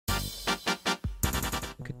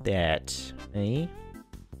Look at that, eh?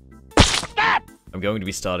 I'm going to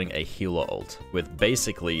be starting a healer ult with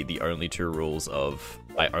basically the only two rules of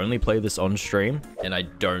I only play this on stream and I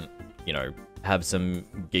don't, you know, have some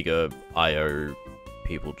Giga IO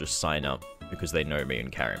people just sign up because they know me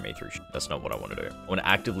and carry me through shit. That's not what I want to do. I want to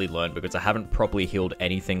actively learn because I haven't properly healed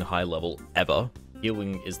anything high level ever.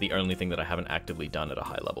 Healing is the only thing that I haven't actively done at a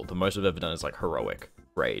high level. The most I've ever done is like heroic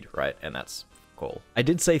raid, right? And that's cool. I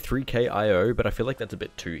did say 3k IO, but I feel like that's a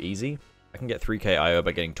bit too easy. I can get 3k IO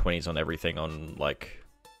by getting 20s on everything on, like,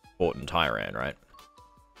 Fort and Tyran, right?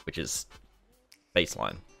 Which is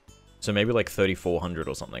baseline. So maybe like 3400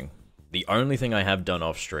 or something. The only thing I have done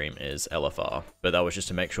off stream is LFR, but that was just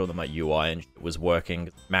to make sure that my UI and was working,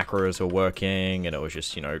 macros were working, and it was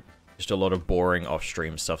just, you know, just a lot of boring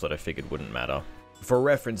off-stream stuff that I figured wouldn't matter. For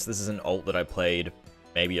reference, this is an ult that I played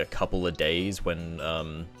maybe a couple of days when,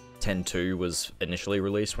 10.2 was initially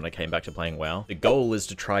released when I came back to playing WoW. The goal is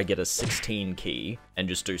to try get a 16 key and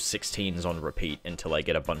just do 16s on repeat until I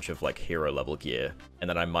get a bunch of like hero level gear, and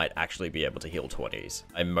then I might actually be able to heal 20s.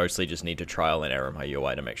 I mostly just need to trial and error my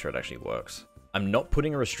UI to make sure it actually works. I'm not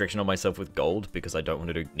putting a restriction on myself with gold because I don't want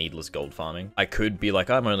to do needless gold farming. I could be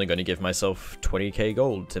like, I'm only going to give myself 20k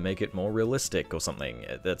gold to make it more realistic or something.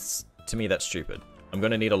 That's, to me, that's stupid. I'm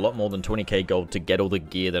going to need a lot more than 20k gold to get all the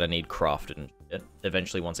gear that I need crafted and shit.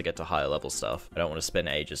 Eventually, once I get to higher level stuff. I don't want to spend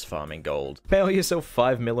ages farming gold. Pay yourself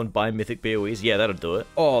 5 mil and buy mythic BOEs. Yeah, that'll do it.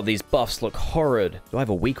 Oh, these buffs look horrid. Do I have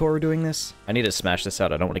a weak aura doing this? I need to smash this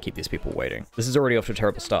out. I don't want to keep these people waiting. This is already off to a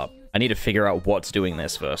terrible start. I need to figure out what's doing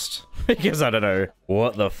this first. Because I don't know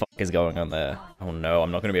what the fuck is going on there. Oh no,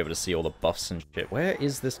 I'm not going to be able to see all the buffs and shit. Where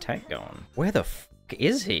is this tank going? Where the fuck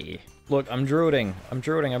is he? Look, I'm druiding.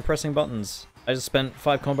 I'm pressing buttons. I just spent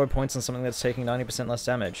 5 combo points on something that's taking 90% less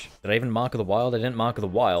damage. Did I even mark of the wild? I didn't mark of the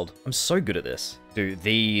wild. I'm so good at this. Dude,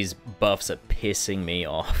 these buffs are pissing me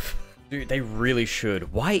off. Dude, they really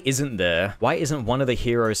should. Why isn't one of the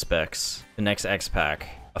hero specs, the next X pack,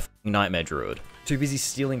 a fucking nightmare druid? Too busy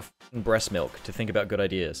stealing fucking breast milk to think about good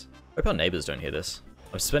ideas. Hope our neighbors don't hear this.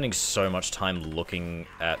 I'm spending so much time looking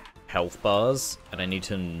at health bars, and I need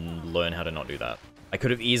to learn how to not do that. I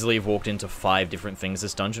could have easily have walked into 5 different things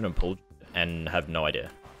this dungeon and pulled and have no idea.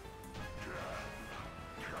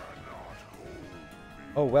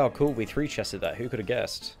 Oh wow, cool, we 3-chested that. Who could have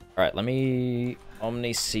guessed? Alright, let me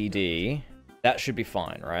Omni CD. That should be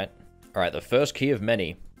fine, right? Alright, the first key of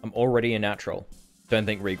many. I'm already a natural. Don't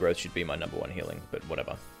think regrowth should be my #1 healing, but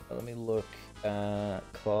whatever. Let me look at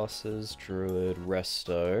classes, druid,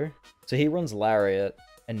 resto. So he runs lariat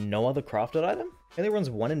and no other crafted item? He only runs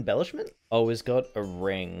 1 embellishment? Oh, he's got a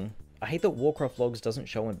ring. I hate that Warcraft logs doesn't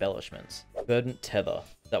show embellishments. Verdant tether.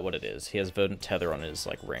 Is that what it is? He has verdant tether on his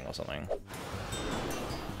like ring or something.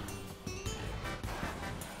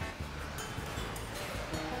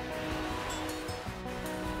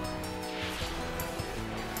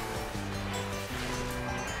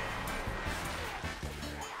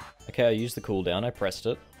 Okay, I used the cooldown. I pressed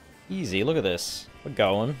it. Easy. Look at this. We're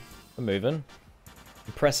going. We're moving.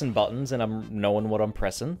 I'm pressing buttons and I'm knowing what I'm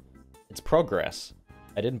pressing. It's progress.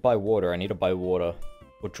 I didn't buy water. I need to buy water.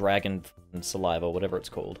 Or dragon saliva, whatever it's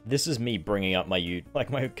called. This is me bringing up my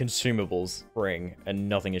my consumables ring, and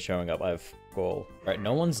nothing is showing up. I have all. Right,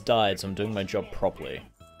 no one's died, so I'm doing my job properly.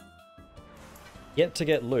 Yet to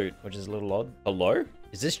get loot, which is a little odd. Hello?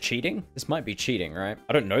 Is this cheating? This might be cheating, right?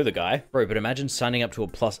 I don't know the guy. Bro, but imagine signing up to a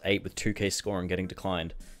 +8 with 2k score and getting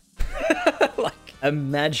declined. Like,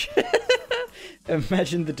 imagine...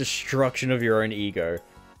 imagine the destruction of your own ego.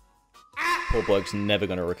 Poor bloke's never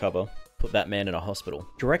gonna recover. Put that man in a hospital.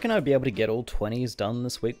 Do you reckon I'd be able to get all 20s done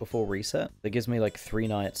this week before reset? That gives me like 3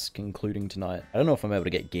 nights, concluding tonight. I don't know if I'm able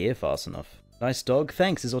to get gear fast enough. Nice dog,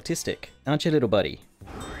 thanks, is autistic. Aren't you, little buddy?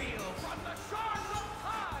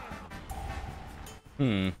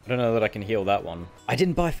 I don't know that I can heal that one. I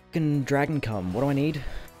didn't buy fucking dragon cum. What do I need?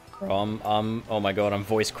 Bro, oh my god, I'm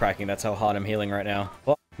voice cracking. That's how hard I'm healing right now.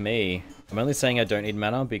 Fuck me. I'm only saying I don't need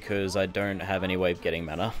mana because I don't have any way of getting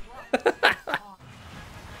mana.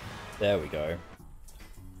 There we go.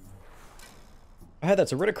 Oh,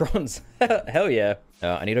 that's a Ridicrons. Hell yeah.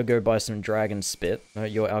 I need to go buy some dragon spit.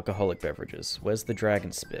 Your alcoholic beverages. Where's the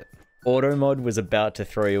dragon spit? Automod was about to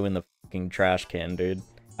throw you in the fucking trash can, dude.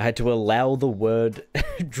 I had to allow the word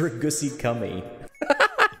Dragussi cummy.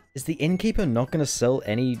 Is the innkeeper not gonna sell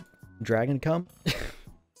any dragon cum?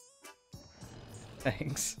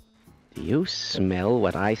 Thanks. Do you smell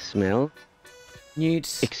what I smell?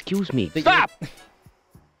 Newt. Excuse me. Stop!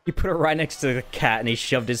 You put it right next to the cat and he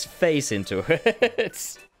shoved his face into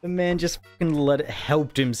it. The man just fucking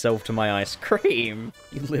helped himself to my ice cream.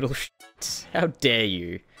 You little shit. How dare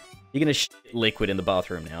you? You're gonna shit liquid in the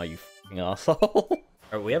bathroom now, you fucking asshole.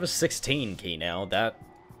 Alright, we have a 16 key now. That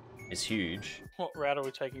is huge. What route are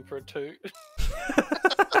we taking for a 2?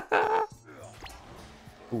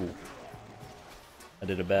 Ooh. I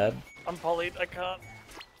did a bad. I'm polyed, I can't.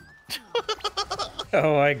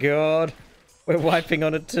 Oh my god. We're wiping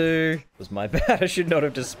on it too. It was my bad. I should not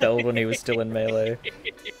have dispelled when he was still in melee.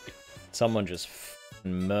 Someone just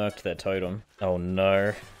murked their totem. Oh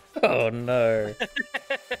no. Oh no.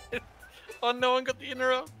 Oh, no one got the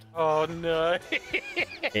interrupt. Oh no.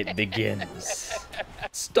 It begins.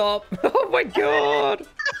 Stop. Oh my god.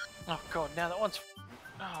 Oh god, now that one's...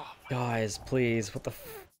 Oh, Guys, please. What the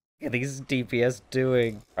f are these DPS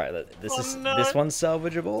doing? Alright, this Oh, is no. this one's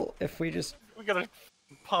salvageable if we just... we gotta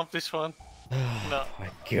pump this one. No. Oh my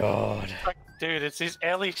god. Fuck, dude, it's his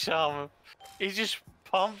Ellie charm. He's just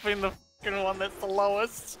pumping the fucking one that's the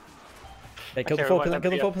lowest. Hey, kill the Okay, we 4%, might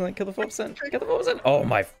kill the have 4%, kill the 4%, kill the 4%. Oh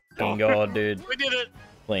my fucking god, dude. We did it!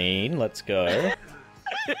 Clean, let's go.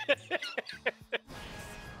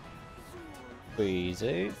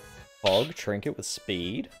 Easy. Hog, trinket with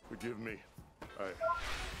speed. Forgive me. I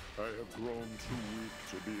have grown too weak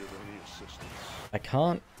to be of any assistance. I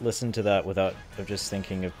can't listen to that without just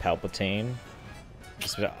thinking of Palpatine.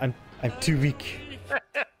 I'm too weak.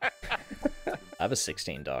 I have a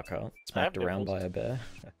 16 dark heart, smacked have around by nipples. a bear.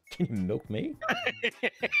 Can you milk me?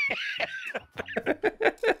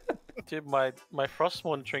 Dude, my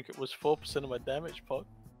Frostmourne trinket was 4% of my damage pot.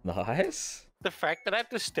 Nice. The fact that I had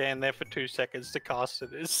to stand there for 2 seconds to cast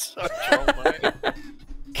it is so trauma.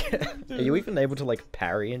 Are you even able to like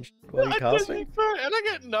parry and shit while you're I don't casting? think so, and I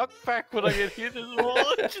get knocked back when I get hit as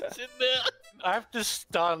well. It's just in there. I have to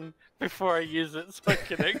stun before I use it so I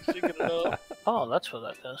can actually get it off. Oh, that's what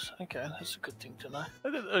that does. Okay, that's a good thing to know. I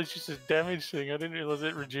didn't know it was just a damage thing. I didn't realize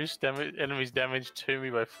it reduced enemies' damage to me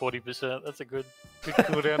by 40%. That's a good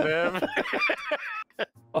cooldown to have.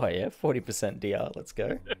 Oh yeah, 40% DR, let's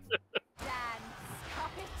go.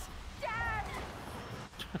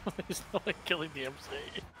 It's not like killing the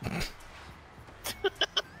MC.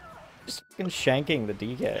 Just fucking shanking the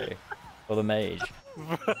DK. Or the mage.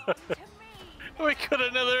 We got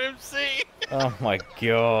another MC! Oh my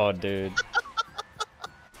god, dude.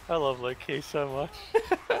 I love Loki so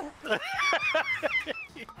much.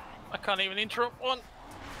 I can't even interrupt one.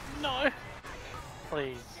 No.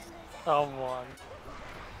 Please. Someone.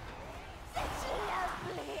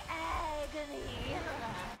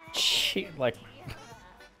 Shit, like...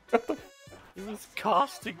 He was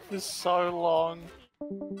casting for so long.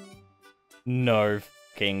 No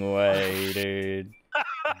fucking way, dude.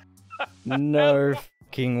 No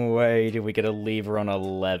fucking way did we get a lever on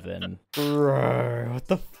 11. Bro, what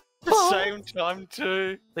the At the same time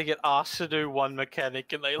too. They get asked to do one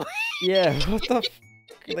mechanic and they leave. Yeah, what the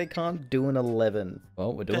they can't do an 11.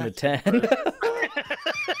 Well, we're doing a 10.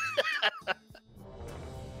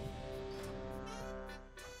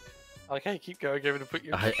 Okay, keep going, give it a put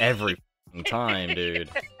your... Every fucking time, dude.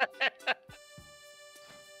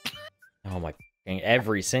 Oh my fucking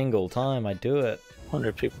every single time I do it.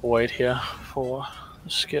 100 people wait here for a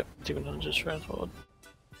skip, even though I just ran forward.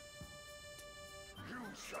 You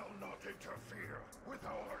shall not interfere with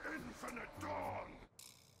our infinite dawn.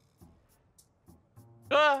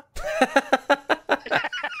 Ah!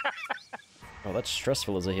 Oh, that's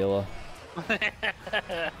stressful as a healer.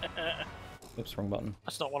 Oops, wrong button.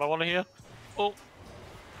 That's not what I want to hear. Oh.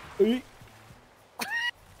 I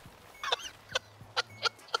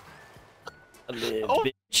live, Oh,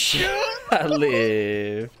 bitch. I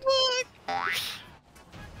live.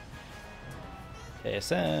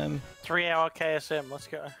 KSM. 3-hour KSM, let's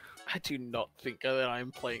go. I do not think that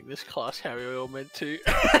I'm playing this class how we were meant to.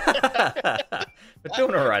 We're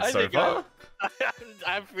doing alright so think far.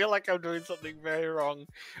 I feel like I'm doing something very wrong.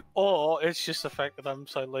 Or it's just the fact that I'm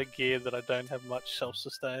so low geared that I don't have much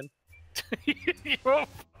self-sustain. You're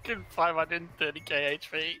fucking 530k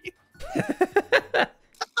HP.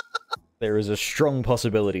 There is a strong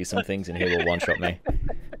possibility some things in here will one-shot me.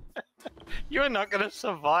 You're not gonna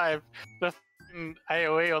survive the fucking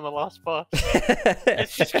AoE on the last boss.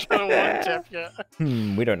 It's just gonna one-tap you.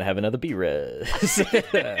 We don't have another B-res.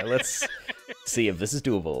 Let's see if this is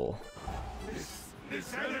doable.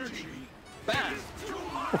 This energy. Bam!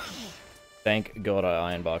 Thank God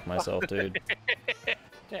I ironbarked myself, dude.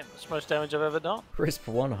 Damn, that's the most damage I've ever done. Crisp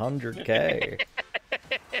 100k.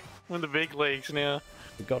 I'm in the big leagues now.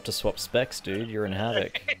 We got to swap specs, dude. You're in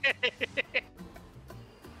Havoc.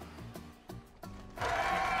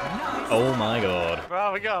 Oh my god.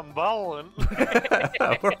 Wow, we got bowling.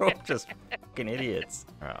 We're all just fucking idiots.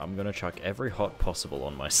 Alright, I'm gonna chuck every hot possible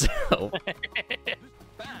on myself.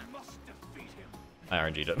 I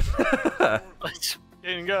RNG'd it. Let's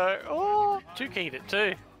didn't go. Oh, 2-keyed it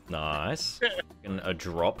too. Nice. And a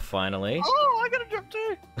drop finally. Oh, I got a drop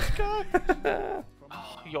too. Let's go.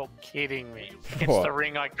 Oh, you're kidding me. It's What? the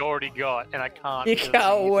ring I already got, and I can't. You do it.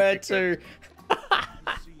 can't wear to.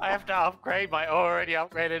 I have to upgrade my already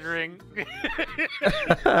upgraded ring.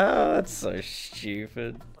 That's so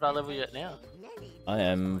stupid. What I level you at now? I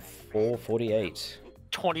am 448.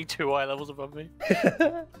 22 eye levels above me.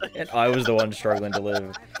 And I was the one struggling to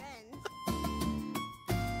live.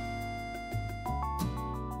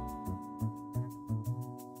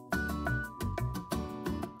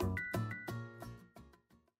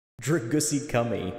 Dragussi Cummy.